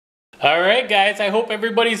Alright guys, I hope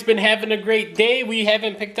everybody's been having a great day. We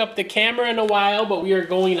haven't picked up the camera in a while, but we are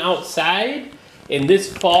going outside. And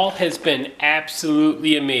this fall has been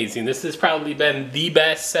absolutely amazing. This has probably been the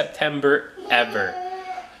best September ever.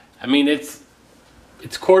 I mean, it's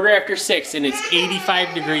 6:15 and it's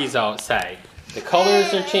 85 degrees outside. The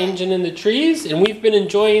colors are changing in the trees, and we've been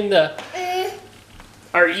enjoying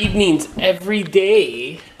our evenings every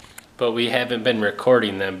day. But we haven't been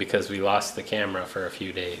recording them because we lost the camera for a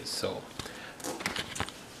few days, so.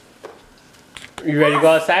 You ready to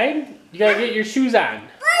go outside? You gotta get your shoes on.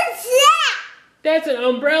 What's that? That's an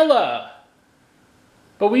umbrella.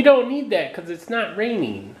 But we don't need that because it's not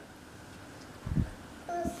raining.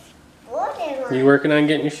 You working on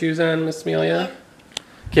getting your shoes on, Miss Amelia?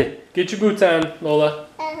 Okay, get your boots on, Lola.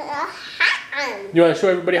 You wanna show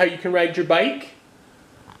everybody how you can ride your bike?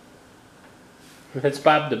 That's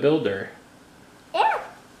Bob the Builder. Yeah.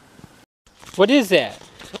 What is that?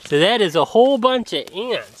 So that is a whole bunch of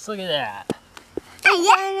ants. Look at that.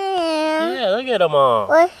 Yeah, look at them all.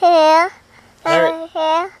 We're here. Right.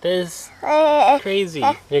 That is crazy.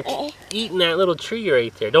 They're eating that little tree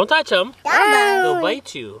right there. Don't touch them. They'll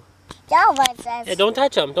bite you. Yeah, don't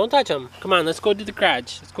touch them. Don't touch them. Come on, let's go to the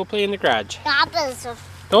garage. Let's go play in the garage.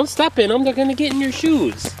 Don't step in them. They're going to get in your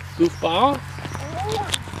shoes, goofball.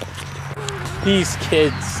 These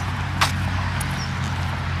kids.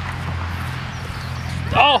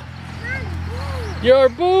 Oh! Your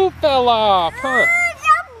boot fell off, huh?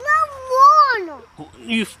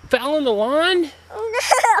 You fell in the lawn?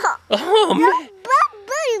 Oh, man.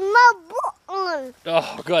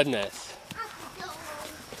 Oh, goodness.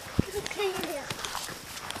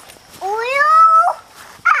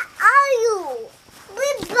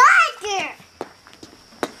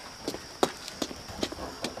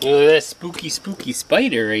 Look at that spooky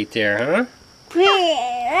spider right there, huh?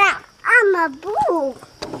 I'm a boo.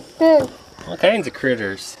 All kinds of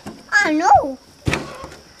critters. I know.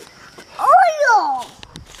 Oreo.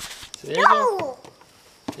 So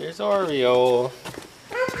there's Oreo.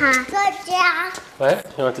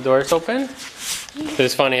 What? You want the doors open?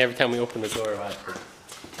 It's funny every time we open the door. Watch it.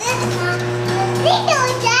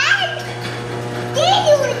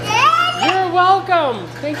 You're welcome.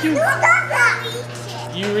 Thank you.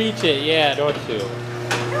 You reach it, yeah, don't you?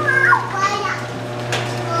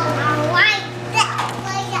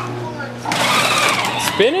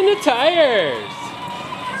 Spinning the tires.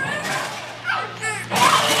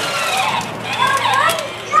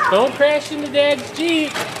 Don't crash into Dad's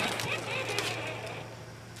Jeep.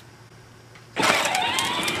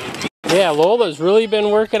 Yeah, Lola's really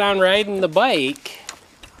been working on riding the bike.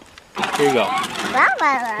 Here you go.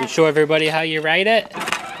 You show everybody how you ride it?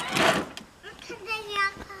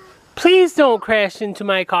 Please don't crash into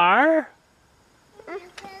my car.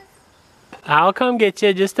 I'll come get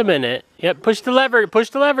you just a minute. Yep, push the lever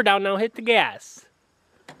down now, hit the gas.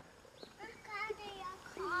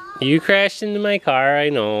 You crashed into my car, I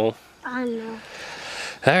know. I know.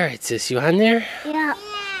 Alright, sis, you on there? Yeah.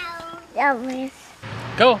 Yeah, please.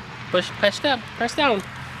 Go, press down.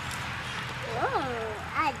 Oh,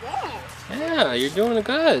 I did. Yeah, you're doing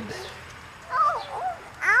good.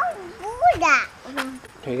 I'll do that.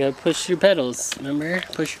 You gotta push your pedals, remember?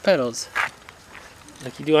 Push your pedals.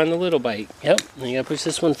 Like you do on the little bike. Yep, and you gotta push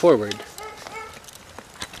this one forward.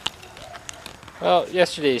 Well,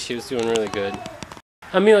 yesterday she was doing really good.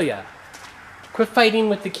 Amelia, quit fighting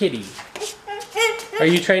with the kitty. Are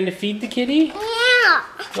you trying to feed the kitty? Yeah.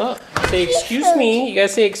 Oh, say excuse me. You gotta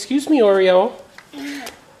say excuse me, Oreo. No,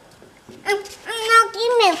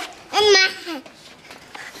 give me in my hand.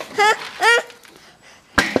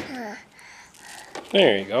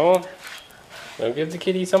 There you go. Now give the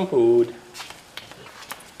kitty some food.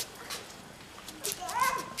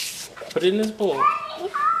 Put it in his bowl.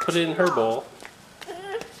 Put it in her bowl.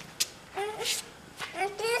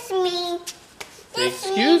 Excuse me. Say,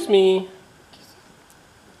 excuse me.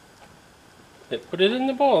 Put it in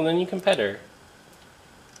the bowl and then you can pet her.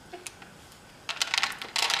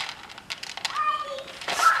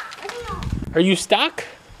 Are you stuck?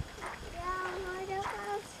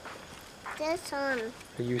 This one.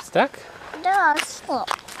 Are you stuck? This one.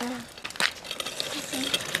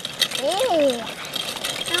 Hey.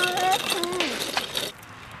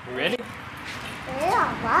 You ready?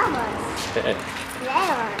 Yeah, Mama's. Okay.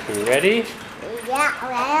 Yeah. You ready? Yeah,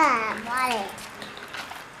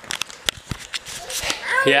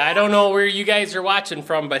 Yeah, I don't know where you guys are watching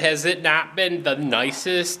from, but has it not been the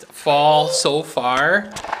nicest fall so far?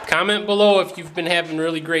 Comment below if you've been having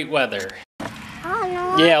really great weather.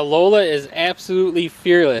 Oh, no. Yeah, Lola is absolutely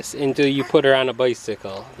fearless until you put her on a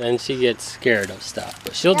bicycle. Then she gets scared of stuff.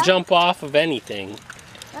 But she'll jump off of anything.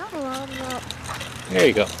 There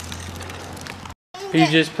you go. Are you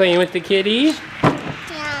just playing with the kitty?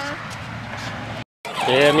 Yeah.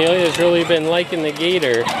 Yeah, Amelia's really been liking the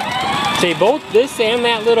gator. Say both this and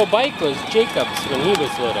that little bike was Jacob's when he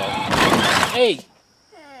was little. Hey!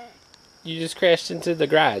 You just crashed into the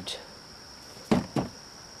garage.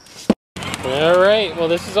 Alright, well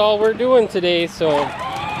this is all we're doing today, so...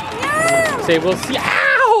 No. Say we'll see...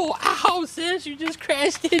 Ow! Ow, sis, you just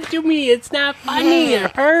crashed into me. It's not funny,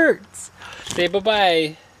 it hurts. Say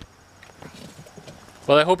bye-bye.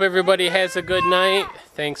 Well, I hope everybody has a good night.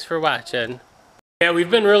 Thanks for watching. Yeah, we've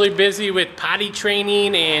been really busy with potty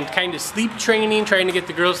training and kind of sleep training, trying to get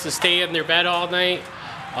the girls to stay in their bed all night.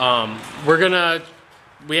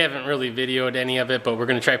 We haven't really videoed any of it, but we're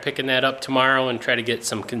gonna try picking that up tomorrow and try to get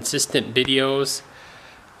some consistent videos.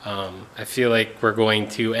 I feel like we're going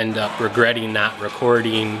to end up regretting not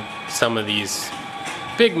recording some of these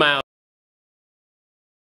big milestones.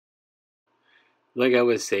 Like I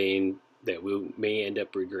was saying, that we may end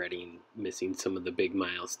up regretting missing some of the big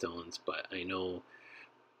milestones, but I know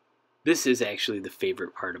this is actually the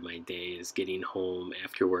favorite part of my day, is getting home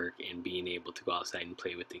after work and being able to go outside and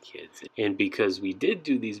play with the kids. And because we did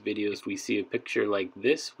do these videos, we see a picture like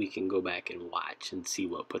this, we can go back and watch and see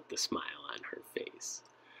what put the smile on her face.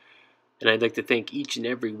 And I'd like to thank each and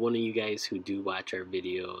every one of you guys who do watch our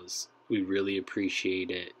videos. We really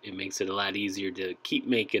appreciate it. It makes it a lot easier to keep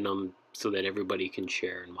making them so that everybody can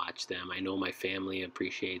share and watch them. I know my family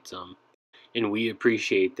appreciates them, and we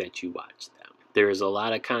appreciate that you watch them. There is a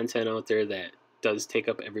lot of content out there that does take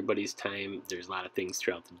up everybody's time. There's a lot of things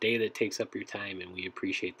throughout the day that takes up your time, and we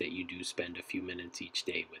appreciate that you do spend a few minutes each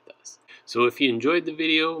day with us. So if you enjoyed the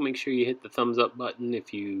video, make sure you hit the thumbs up button.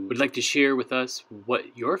 If you would like to share with us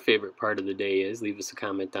what your favorite part of the day is, leave us a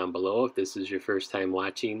comment down below. If this is your first time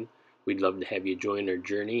watching, we'd love to have you join our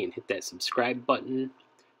journey, and hit that subscribe button.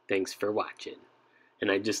 Thanks for watching.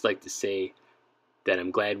 And I'd just like to say that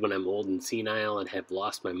I'm glad when I'm old and senile and have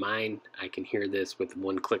lost my mind, I can hear this with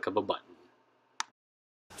one click of a button.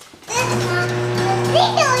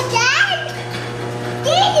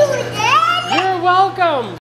 You're welcome!